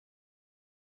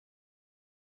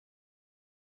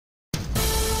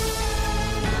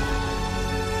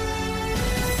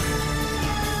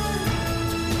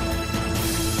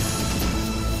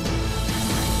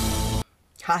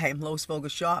Hi, I'm Lois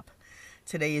Vogel-Sharp.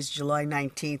 Today is July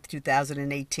 19th,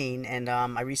 2018, and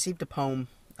I received a poem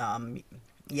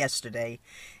yesterday,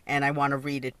 and I want to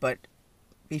read it. But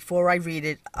before I read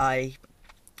it, I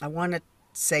want to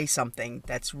say something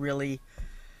that's really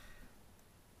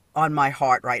on my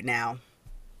heart right now.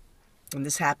 And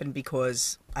this happened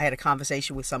because I had a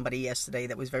conversation with somebody yesterday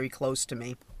that was very close to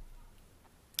me.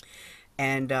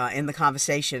 And in the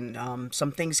conversation,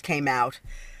 some things came out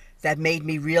that made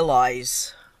me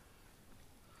realize,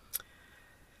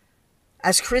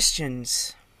 as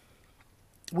Christians,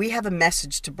 we have a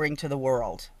message to bring to the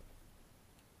world.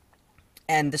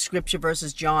 And the scripture verse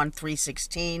is John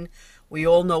 3:16. We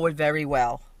all know it very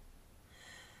well.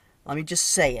 Let me just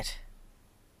say it.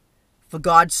 For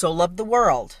God so loved the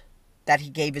world that he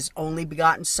gave his only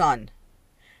begotten Son,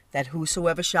 that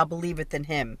whosoever shall believeth in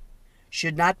him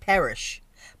should not perish,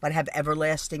 but have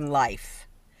everlasting life.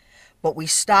 But we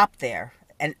stop there,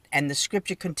 and the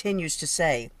scripture continues to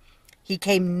say, he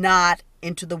came not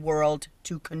into the world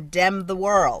to condemn the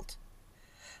world,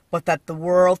 but that the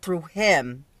world through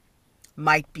him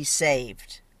might be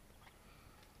saved.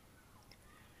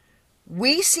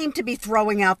 We seem to be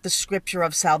throwing out the scripture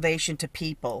of salvation to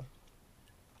people.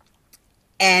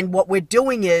 And what we're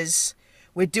doing is,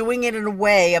 we're doing it in a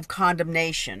way of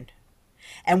condemnation.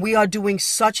 And we are doing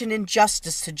such an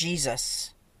injustice to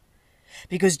Jesus.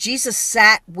 Because Jesus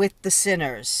sat with the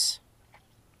sinners.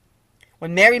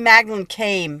 When Mary Magdalene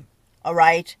came,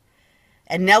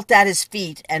 and knelt at his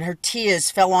feet, and her tears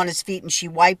fell on his feet, and she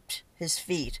wiped his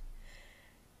feet,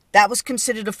 that was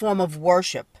considered a form of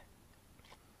worship.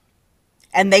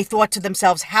 And they thought to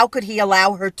themselves, how could he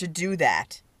allow her to do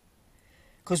that?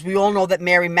 Because we all know that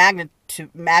Mary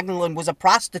Magdalene was a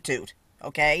prostitute,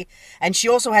 okay? And she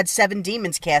also had 7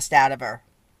 demons cast out of her.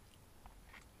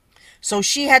 So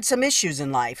she had some issues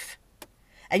in life.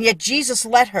 And yet Jesus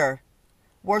let her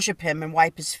worship him and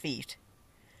wipe his feet.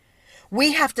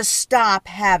 We have to stop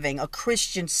having a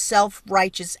Christian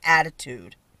self-righteous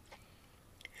attitude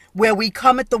where we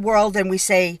come at the world and we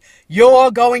say, you're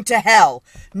going to hell.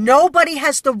 Nobody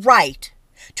has the right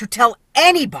to tell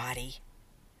anybody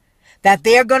that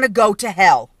they're going to go to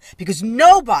hell, because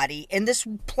nobody in this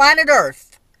planet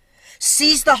Earth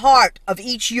sees the heart of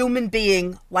each human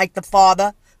being like the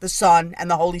Father, the Son,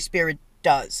 and the Holy Spirit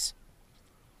does.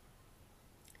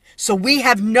 So we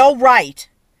have no right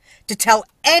to tell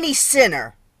any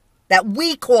sinner that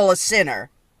we call a sinner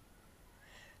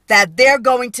that they're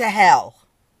going to hell.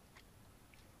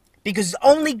 Because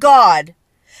only God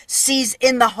sees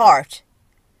in the heart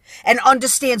and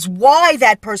understands why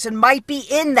that person might be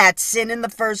in that sin in the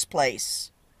first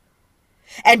place.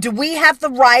 And do we have the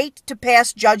right to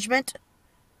pass judgment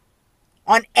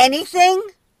on anything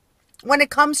when it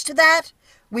comes to that?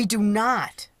 We do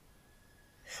not.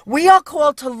 We are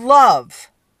called to love.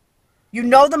 You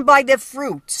know them by their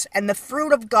fruits, and the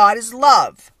fruit of God is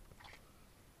love.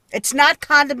 It's not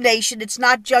condemnation, it's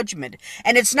not judgment,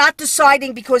 and it's not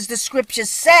deciding because the scripture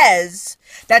says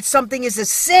that something is a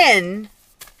sin,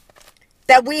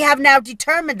 that we have now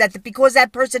determined that because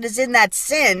that person is in that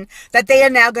sin, that they are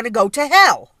now going to go to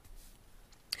hell.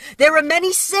 There are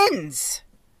many sins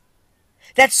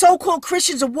that so-called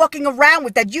Christians are walking around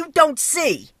with that you don't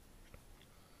see.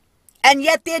 And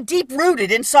yet they're deep-rooted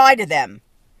inside of them.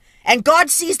 And God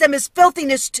sees them as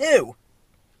filthiness too.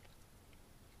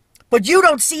 But you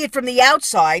don't see it from the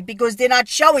outside because they're not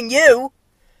showing you.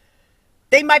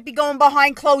 They might be going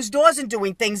behind closed doors and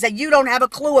doing things that you don't have a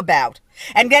clue about.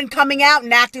 And then coming out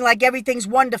and acting like everything's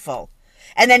wonderful.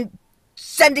 And then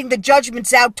sending the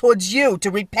judgments out towards you to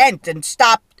repent and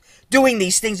stop doing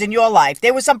these things in your life.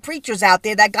 There were some preachers out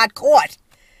there that got caught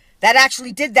that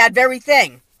actually did that very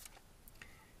thing.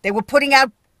 They were putting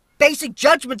out basic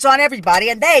judgments on everybody,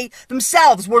 and they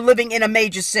themselves were living in a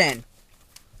major sin.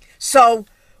 So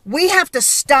we have to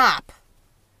stop.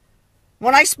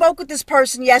 When I spoke with this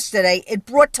person yesterday, it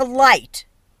brought to light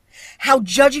how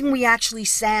judging we actually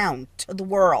sound to the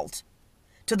world,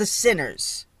 to the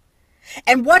sinners.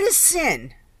 And what is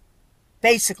sin?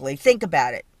 Basically, think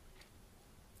about it.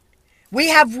 We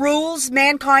have rules.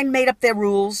 Mankind made up their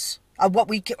rules of what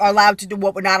we are allowed to do,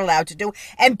 what we're not allowed to do,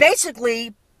 and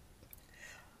basically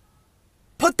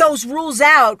put those rules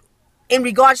out in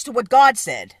regards to what God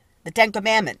said, the 10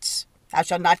 Commandments. Thou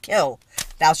shalt not kill.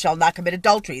 Thou shalt not commit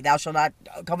adultery. Thou shalt not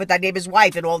covet thy neighbor's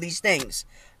wife, and all these things.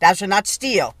 Thou shalt not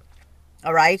steal.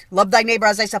 All right? Love thy neighbor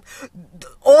as thyself.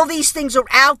 All these things are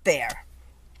out there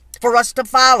for us to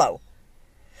follow.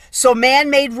 So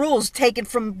man-made rules taken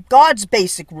from God's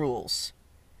basic rules.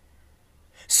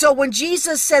 So when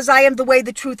Jesus says, I am the way,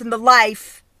 the truth, and the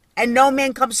life, and no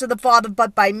man comes to the Father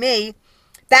but by me,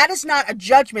 That is not a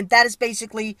judgment. That is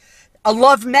basically a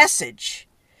love message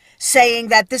saying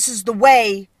that this is the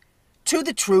way to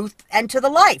the truth and to the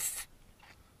life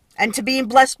and to being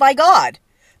blessed by God.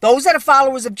 Those that are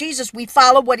followers of Jesus, we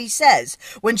follow what he says.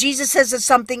 When Jesus says that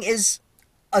something is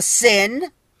a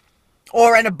sin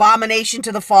or an abomination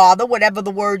to the Father, whatever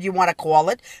the word you want to call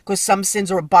it, because some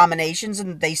sins are abominations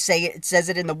and they say it says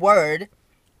it in the word,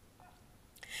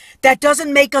 that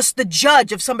doesn't make us the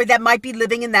judge of somebody that might be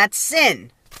living in that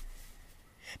sin.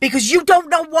 Because you don't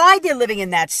know why they're living in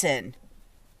that sin.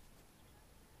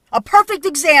 A perfect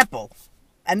example,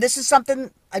 and this is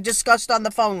something I discussed on the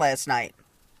phone last night.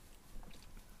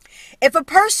 If a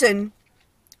person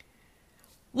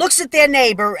looks at their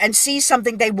neighbor and sees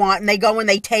something they want and they go and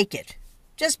they take it,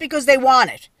 just because they want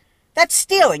it, that's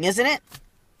stealing, isn't it?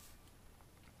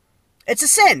 It's a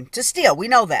sin to steal, we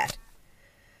know that.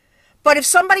 But if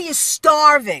somebody is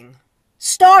starving,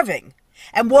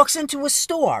 and walks into a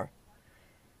store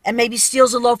and maybe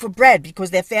steals a loaf of bread because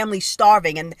their family's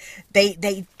starving and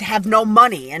they have no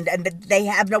money and they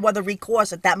have no other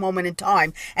recourse at that moment in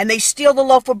time, and they steal the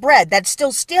loaf of bread, that's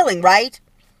still stealing, right?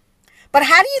 But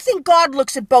how do you think God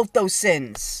looks at both those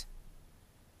sins?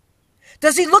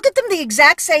 Does he look at them the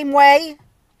exact same way?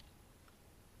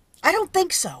 I don't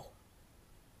think so.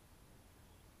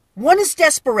 One is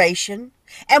desperation,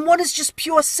 and one is just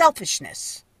pure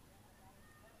selfishness.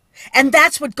 And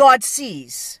that's what God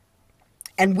sees.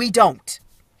 And we don't.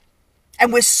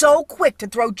 And we're so quick to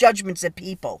throw judgments at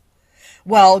people.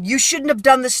 Well, you shouldn't have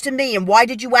done this to me, and why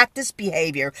did you act this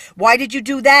behavior? Why did you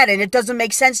do that? And it doesn't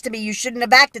make sense to me. You shouldn't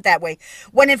have acted that way.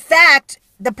 When in fact,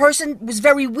 the person was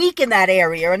very weak in that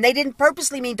area, and they didn't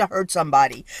purposely mean to hurt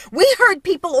somebody. We hurt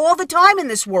people all the time in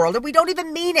this world, and we don't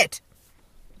even mean it.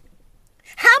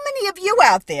 How many of you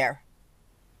out there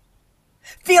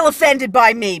feel offended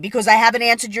by me because I haven't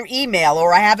answered your email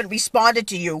or I haven't responded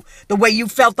to you the way you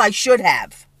felt I should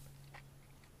have?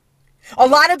 A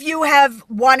lot of you have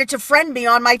wanted to friend me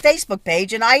on my Facebook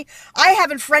page, and I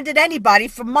haven't friended anybody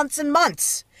for months and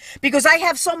months because I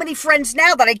have so many friends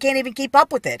now that I can't even keep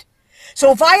up with it.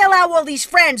 So if I allow all these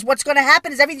friends, what's going to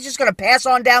happen is everything's just going to pass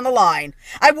on down the line.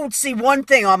 I won't see one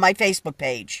thing on my Facebook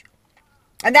page.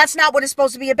 And that's not what it's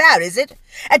supposed to be about, is it?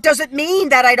 It doesn't mean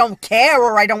that I don't care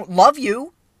or I don't love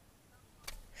you.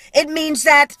 It means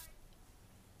that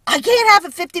I can't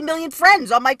have 50 million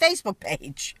friends on my Facebook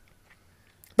page.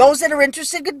 Those that are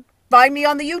interested could find me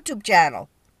on the YouTube channel.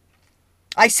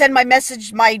 I send my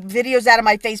videos out of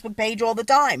my Facebook page all the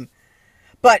time.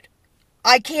 But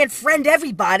I can't friend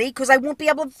everybody because I won't be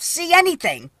able to see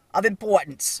anything of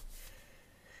importance.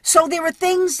 So there are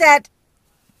things that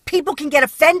people can get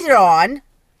offended on.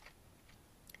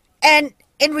 And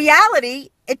in reality,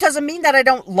 it doesn't mean that I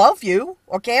don't love you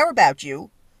or care about you.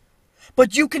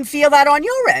 But you can feel that on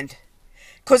your end.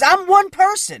 Because I'm one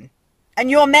person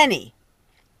and you're many.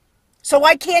 So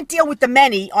I can't deal with the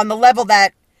many on the level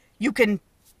that you can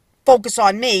focus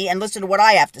on me and listen to what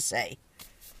I have to say.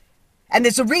 And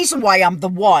there's a reason why I'm the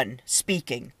one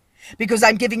speaking. Because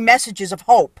I'm giving messages of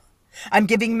hope. I'm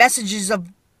giving messages of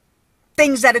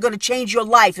things that are going to change your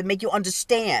life and make you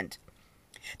understand.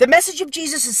 The message of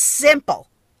Jesus is simple.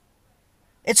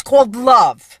 It's called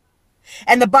love.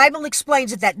 And the Bible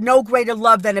explains it that no greater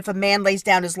love than if a man lays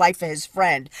down his life for his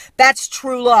friend. That's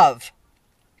true love,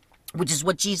 which is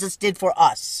what Jesus did for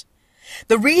us.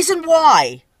 The reason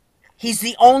why he's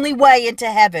the only way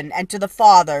into heaven and to the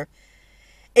Father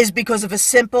is because of a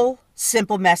simple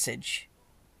message.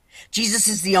 Jesus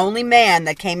is the only man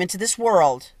that came into this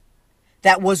world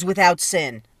that was without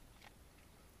sin.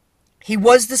 He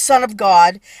was the Son of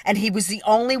God, and he was the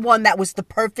only one that was the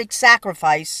perfect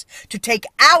sacrifice to take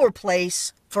our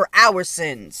place for our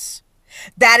sins.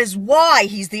 That is why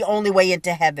he's the only way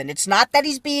into heaven. It's not that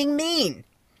he's being mean.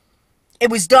 It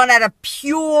was done out of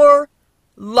pure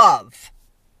love.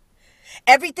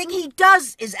 Everything he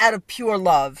does is out of pure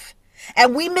love.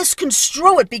 And we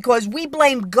misconstrue it because we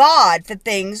blame God for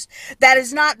things that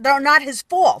are not his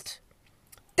fault.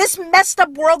 This messed up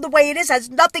world the way it is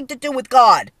has nothing to do with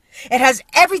God. It has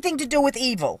everything to do with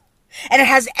evil. And it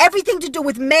has everything to do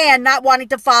with man not wanting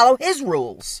to follow his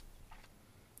rules.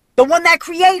 The one that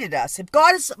created us. If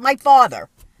God is my father,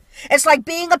 it's like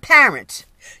being a parent.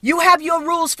 You have your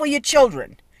rules for your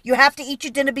children. You have to eat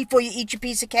your dinner before you eat your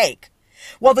piece of cake.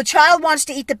 Well, the child wants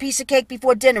to eat the piece of cake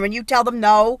before dinner, and you tell them,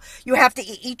 no, you have to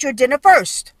eat your dinner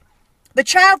first. The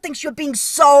child thinks you're being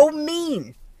so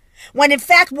mean. When in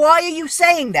fact, why are you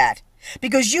saying that?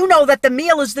 Because you know that the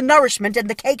meal is the nourishment and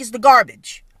the cake is the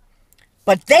garbage.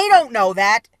 But they don't know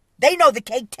that. They know the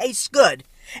cake tastes good.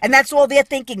 And that's all they're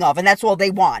thinking of, and that's all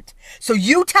they want. So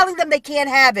you telling them they can't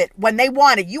have it when they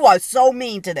want it, you are so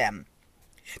mean to them.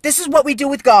 This is what we do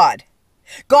with God.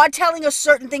 God telling us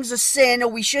certain things are sin, or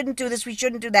we shouldn't do this, we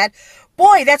shouldn't do that.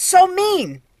 Boy, that's so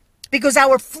mean. Because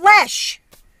our flesh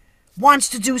wants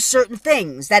to do certain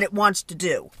things that it wants to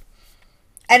do.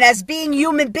 And as being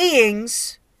human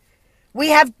beings, we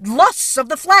have lusts of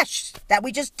the flesh that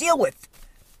we just deal with.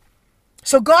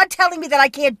 So God telling me that I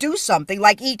can't do something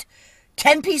like eat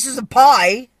 10 pieces of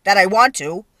pie that I want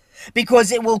to,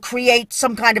 because it will create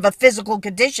some kind of a physical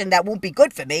condition that won't be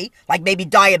good for me, like maybe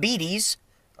diabetes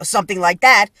or something like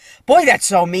that. Boy, that's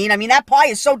so mean. I mean, that pie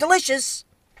is so delicious.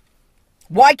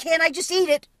 Why can't I just eat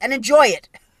it and enjoy it?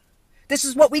 This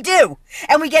is what we do.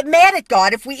 And we get mad at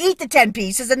God if we eat the 10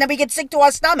 pieces and then we get sick to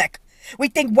our stomach. We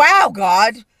think, wow,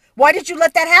 God, why did you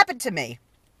let that happen to me?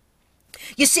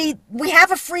 You see, we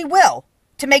have a free will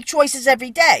to make choices every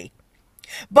day.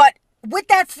 But with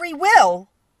that free will,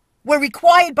 we're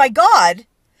required by God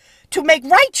to make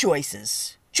right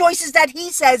choices. Choices that he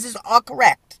says are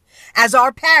correct. As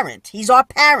our parent. He's our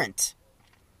parent.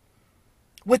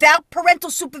 Without parental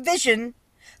supervision,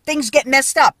 things get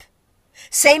messed up.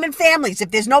 Same in families.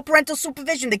 If there's no parental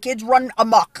supervision, the kids run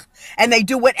amok. And they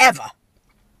do whatever.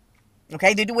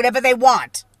 Okay? They do whatever they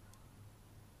want.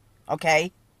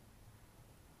 Okay?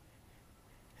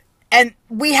 And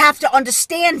we have to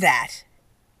understand that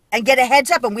and get a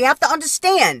heads up. And we have to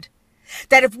understand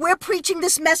that if we're preaching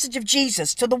this message of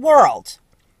Jesus to the world,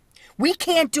 we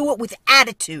can't do it with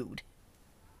attitude.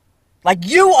 Like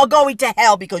you are going to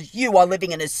hell because you are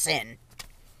living in a sin.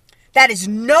 That is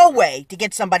no way to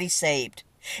get somebody saved.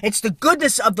 It's the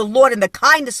goodness of the Lord and the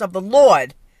kindness of the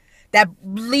Lord that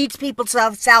leads people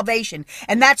to salvation.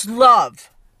 And that's love.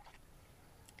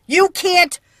 You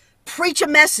can't preach a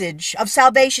message of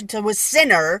salvation to a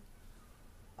sinner,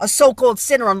 a so-called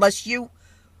sinner, unless you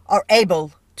are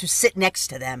able to sit next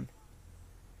to them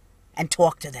and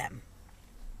talk to them.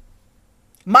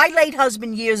 My late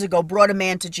husband years ago brought a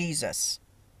man to Jesus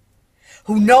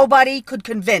who nobody could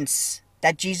convince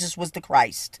that Jesus was the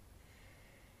Christ.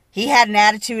 He had an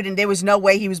attitude and there was no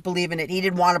way he was believing it. He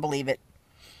didn't want to believe it.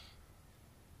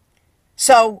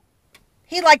 So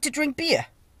he liked to drink beer.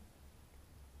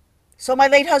 So my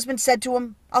late husband said to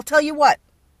him, I'll tell you what,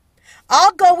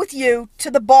 I'll go with you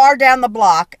to the bar down the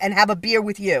block and have a beer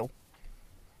with you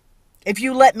if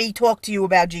you let me talk to you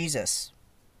about Jesus.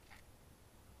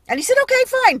 And he said, okay,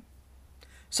 fine.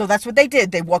 So that's what they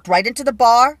did. They walked right into the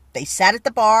bar. They sat at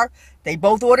the bar. They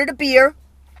both ordered a beer.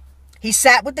 He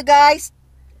sat with the guys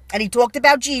and he talked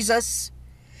about Jesus.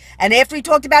 And after he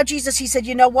talked about Jesus, he said,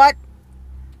 you know what?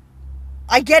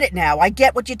 I get it now. I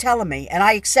get what you're telling me. And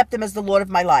I accept him as the Lord of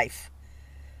my life.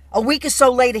 A week or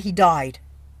so later, he died.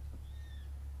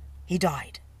 He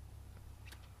died.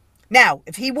 Now,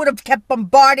 if he would have kept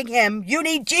bombarding him, you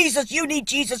need Jesus, you need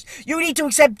Jesus, you need to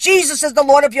accept Jesus as the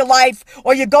Lord of your life,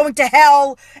 or you're going to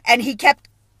hell, and he kept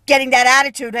getting that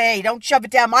attitude, hey, don't shove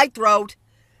it down my throat,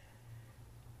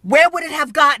 where would it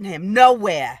have gotten him?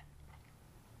 Nowhere.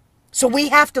 So we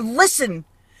have to listen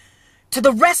to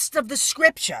the rest of the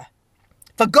scripture.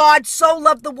 For God so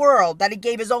loved the world that he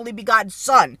gave his only begotten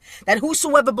Son, that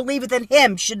whosoever believeth in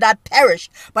him should not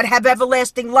perish, but have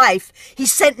everlasting life. He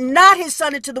sent not his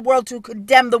Son into the world to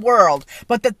condemn the world,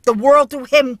 but that the world through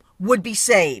him would be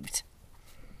saved.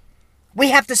 We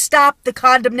have to stop the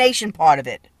condemnation part of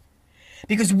it,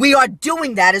 because we are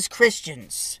doing that as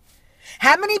Christians.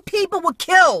 How many people were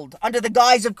killed under the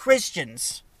guise of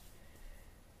Christians?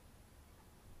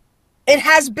 It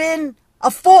has been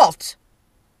a fault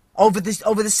over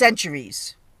the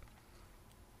centuries.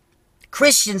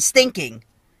 Christians thinking,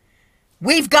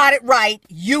 we've got it right,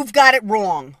 you've got it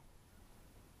wrong.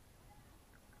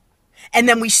 And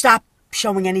then we stop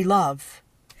showing any love.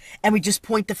 And we just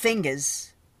point the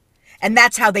fingers. And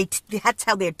that's how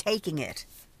they're taking it.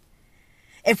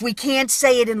 If we can't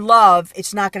say it in love,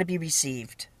 it's not going to be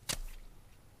received.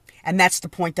 And that's the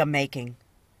point I'm making.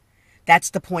 That's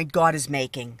the point God is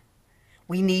making.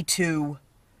 We need to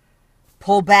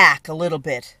pull back a little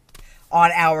bit on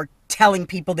our telling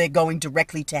people they're going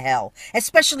directly to hell.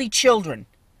 Especially children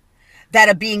that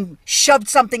are being shoved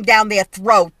something down their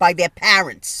throat by their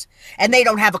parents. And they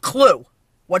don't have a clue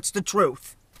what's the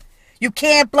truth. You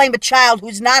can't blame a child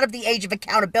who's not of the age of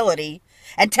accountability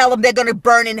and tell them they're going to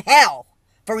burn in hell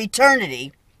for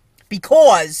eternity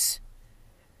because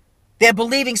they're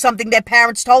believing something their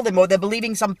parents told them, or they're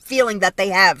believing some feeling that they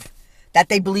have that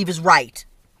they believe is right.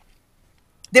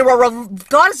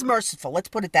 God is merciful, let's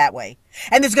put it that way.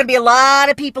 And there's going to be a lot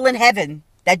of people in heaven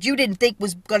that you didn't think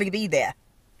was going to be there.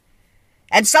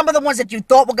 And some of the ones that you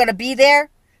thought were going to be there,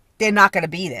 they're not going to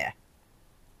be there.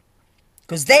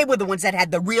 Because they were the ones that had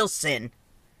the real sin.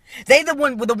 Were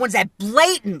the ones that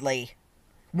blatantly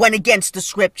went against the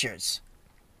scriptures.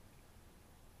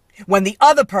 When the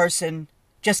other person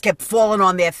just kept falling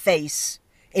on their face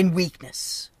in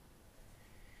weakness.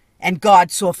 And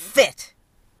God saw fit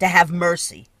to have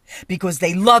mercy because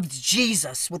they loved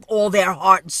Jesus with all their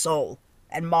heart and soul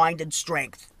and mind and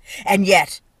strength. And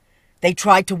yet, they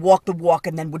tried to walk the walk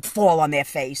and then would fall on their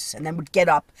face and then would get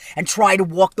up and try to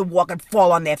walk the walk and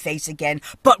fall on their face again,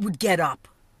 but would get up.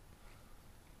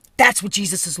 That's what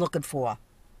Jesus is looking for.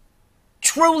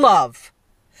 True love.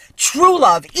 True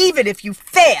love, even if you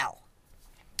fail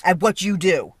at what you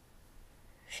do.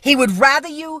 He would rather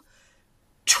you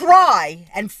try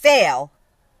and fail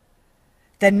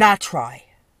than not try.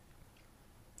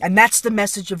 And that's the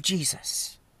message of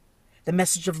Jesus. The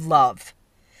message of love.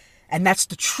 And that's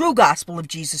the true gospel of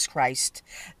Jesus Christ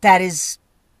that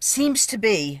seems to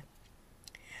be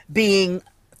being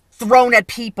thrown at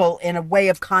people in a way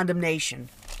of condemnation.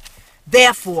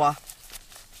 Therefore,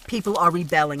 people are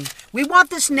rebelling. We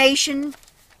want this nation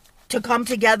to come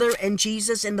together in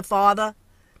Jesus and the Father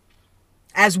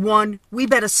as one. We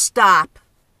better stop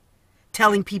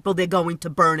telling people they're going to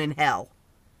burn in hell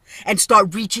and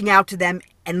start reaching out to them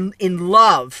and in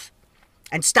love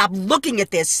and stop looking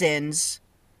at their sins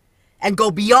and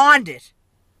go beyond it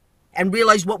and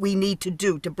realize what we need to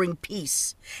do to bring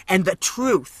peace and the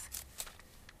truth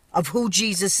of who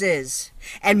Jesus is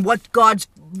and what God's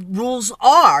rules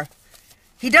are.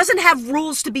 He doesn't have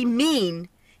rules to be mean.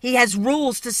 He has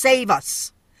rules to save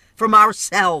us from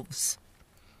ourselves.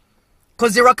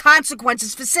 Because there are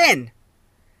consequences for sin.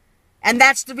 And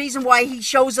that's the reason why he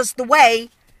shows us the way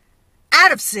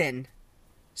out of sin.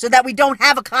 So that we don't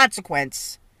have a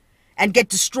consequence and get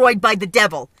destroyed by the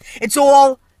devil. It's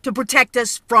all to protect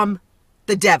us from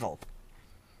the devil.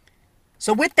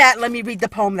 So with that, let me read the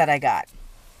poem that I got.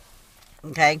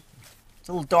 Okay? It's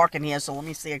a little dark in here, so let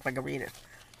me see if I can read it.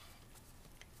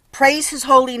 Praise his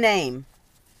holy name.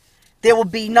 There will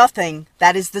be nothing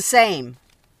that is the same.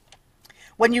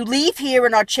 When you leave here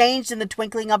and are changed in the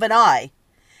twinkling of an eye,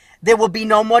 there will be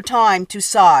no more time to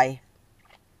sigh.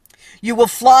 You will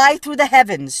fly through the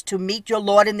heavens to meet your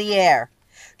Lord in the air.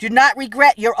 Do not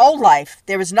regret your old life.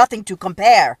 There is nothing to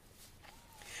compare.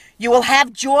 You will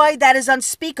have joy that is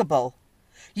unspeakable.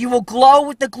 You will glow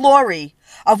with the glory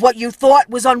of what you thought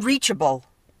was unreachable.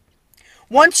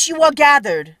 Once you are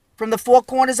gathered from the four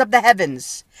corners of the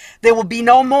heavens, there will be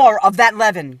no more of that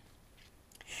leaven.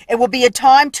 It will be a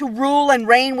time to rule and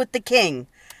reign with the King.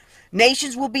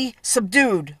 Nations will be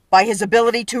subdued by his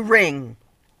ability to ring.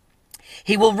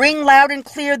 He will ring loud and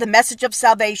clear the message of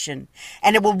salvation,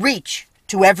 and it will reach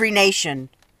to every nation.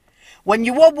 When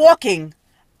you are walking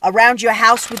around your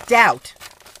house with doubt,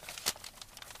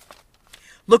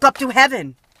 look up to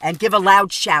heaven and give a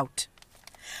loud shout.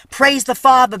 Praise the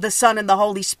Father, the Son, and the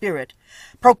Holy Spirit.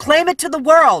 Proclaim it to the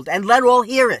world and let all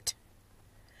hear it.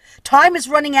 Time is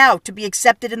running out to be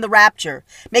accepted in the rapture.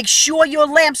 Make sure your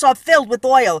lamps are filled with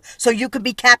oil so you can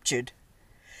be captured.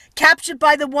 Captured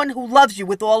by the one who loves you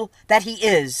with all that he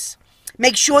is.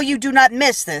 Make sure you do not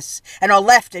miss this and are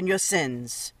left in your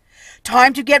sins.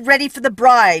 Time to get ready for the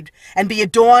bride and be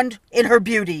adorned in her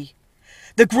beauty.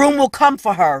 The groom will come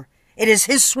for her. It is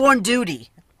his sworn duty.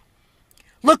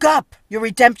 Look up, your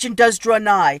redemption does draw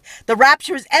nigh. The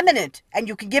rapture is imminent, and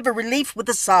you can give a relief with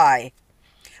a sigh.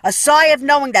 A sigh of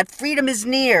knowing that freedom is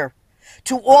near.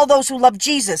 To all those who love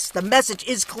Jesus, the message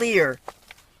is clear.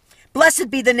 Blessed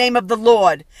be the name of the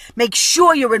Lord. Make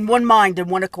sure you're in one mind and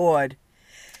one accord.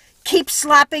 Keep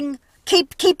saying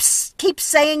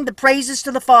the praises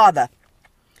to the Father.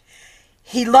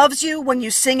 He loves you when you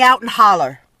sing out and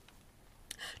holler.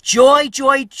 Joy,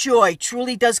 joy, joy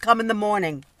truly does come in the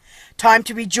morning. Time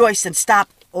to rejoice and stop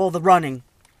all the running.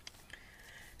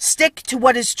 Stick to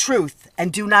what is truth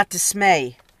and do not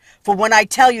dismay. For when I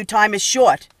tell you time is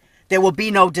short, there will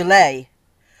be no delay.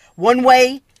 One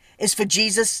way in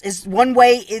Jesus is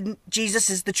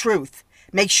the truth.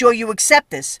 Make sure you accept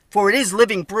this, for it is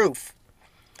living proof.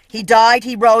 He died,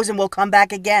 he rose, and will come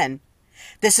back again.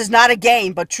 This is not a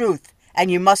game, but truth,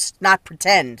 and you must not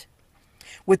pretend.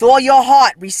 With all your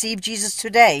heart, receive Jesus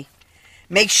today.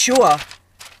 Make sure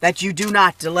that you do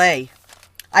not delay.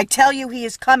 I tell you, he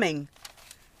is coming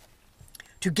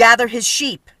to gather his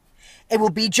sheep. It will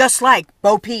be just like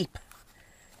Bo Peep.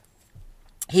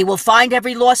 He will find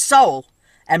every lost soul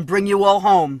and bring you all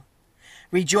home.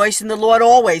 Rejoice in the Lord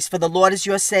always, for the Lord is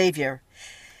your Savior.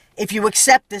 If you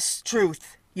accept this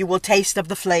truth, you will taste of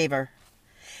the flavor.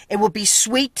 It will be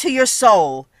sweet to your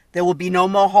soul. There will be no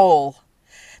more hole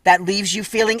that leaves you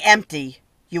feeling empty.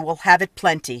 You will have it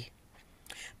plenty.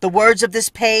 The words of this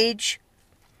page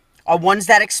are ones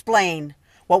that explain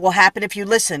what will happen if you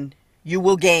listen. You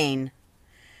will gain.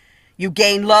 You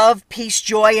gain love, peace,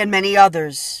 joy, and many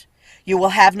others. You will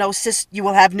have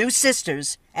new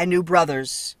sisters and new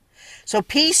brothers. So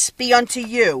peace be unto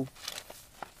you.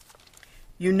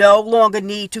 You no longer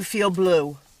need to feel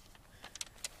blue.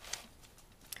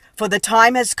 For the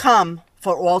time has come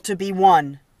for all to be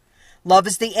one. Love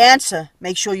is the answer.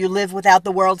 Make sure you live without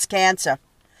the world's cancer.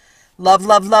 Love,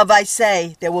 love, love, I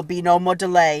say. There will be no more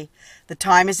delay. The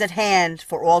time is at hand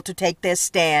for all to take their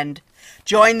stand.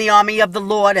 Join the army of the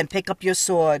Lord and pick up your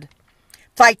sword.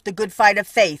 Fight the good fight of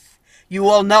faith. You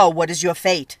all know what is your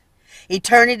fate.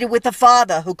 Eternity with the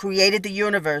Father who created the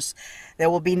universe.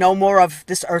 There will be no more of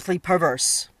this earthly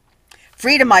perverse.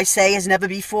 Freedom, I say, as never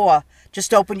before.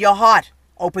 Just open your heart.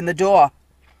 Open the door.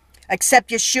 Accept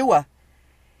Yeshua.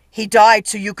 He died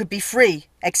so you could be free.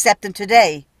 Accept him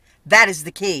today. That is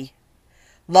the key.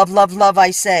 Love, love, love,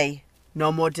 I say.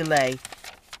 No more delay.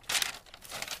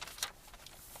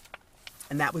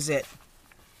 And that was it.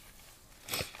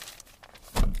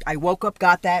 I woke up,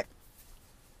 got that,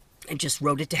 and just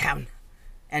wrote it down.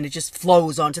 And it just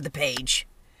flows onto the page.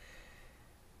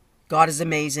 God is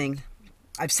amazing.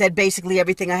 I've said basically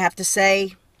everything I have to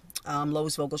say.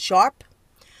 Lois Vogel-Sharp.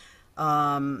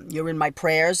 You're in my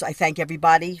prayers. I thank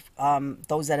everybody.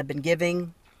 Those that have been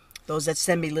giving. Those that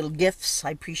send me little gifts.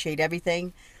 I appreciate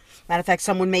everything. Matter of fact,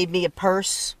 someone made me a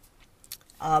purse.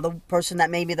 The person that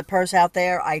made me the purse out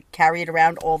there, I carry it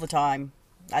around all the time.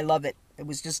 I love it. It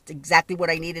was just exactly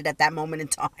what I needed at that moment in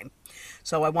time.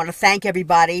 So I want to thank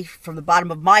everybody from the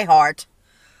bottom of my heart.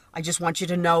 I just want you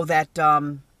to know that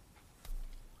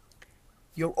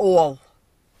you're all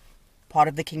part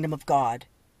of the kingdom of God.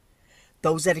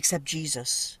 Those that accept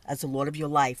Jesus as the Lord of your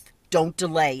life, don't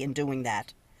delay in doing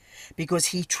that. Because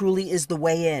he truly is the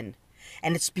way in.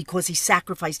 And it's because he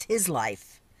sacrificed his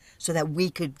life so that we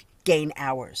could gain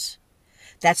ours.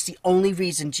 That's the only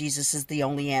reason Jesus is the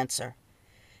only answer.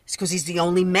 It's because he's the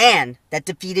only man that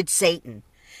defeated Satan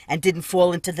and didn't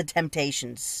fall into the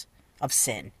temptations of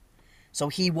sin. So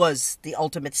he was the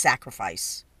ultimate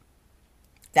sacrifice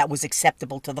that was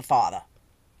acceptable to the Father.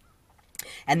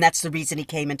 And that's the reason he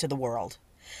came into the world.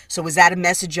 So is that a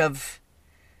message of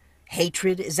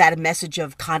hatred? Is that a message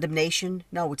of condemnation?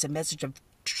 No, it's a message of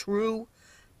true,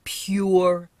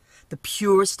 pure, the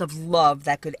purest of love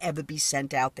that could ever be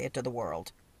sent out there to the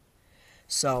world.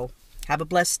 So have a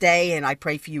blessed day, and I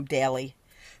pray for you daily.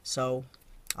 So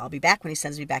I'll be back when he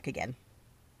sends me back again.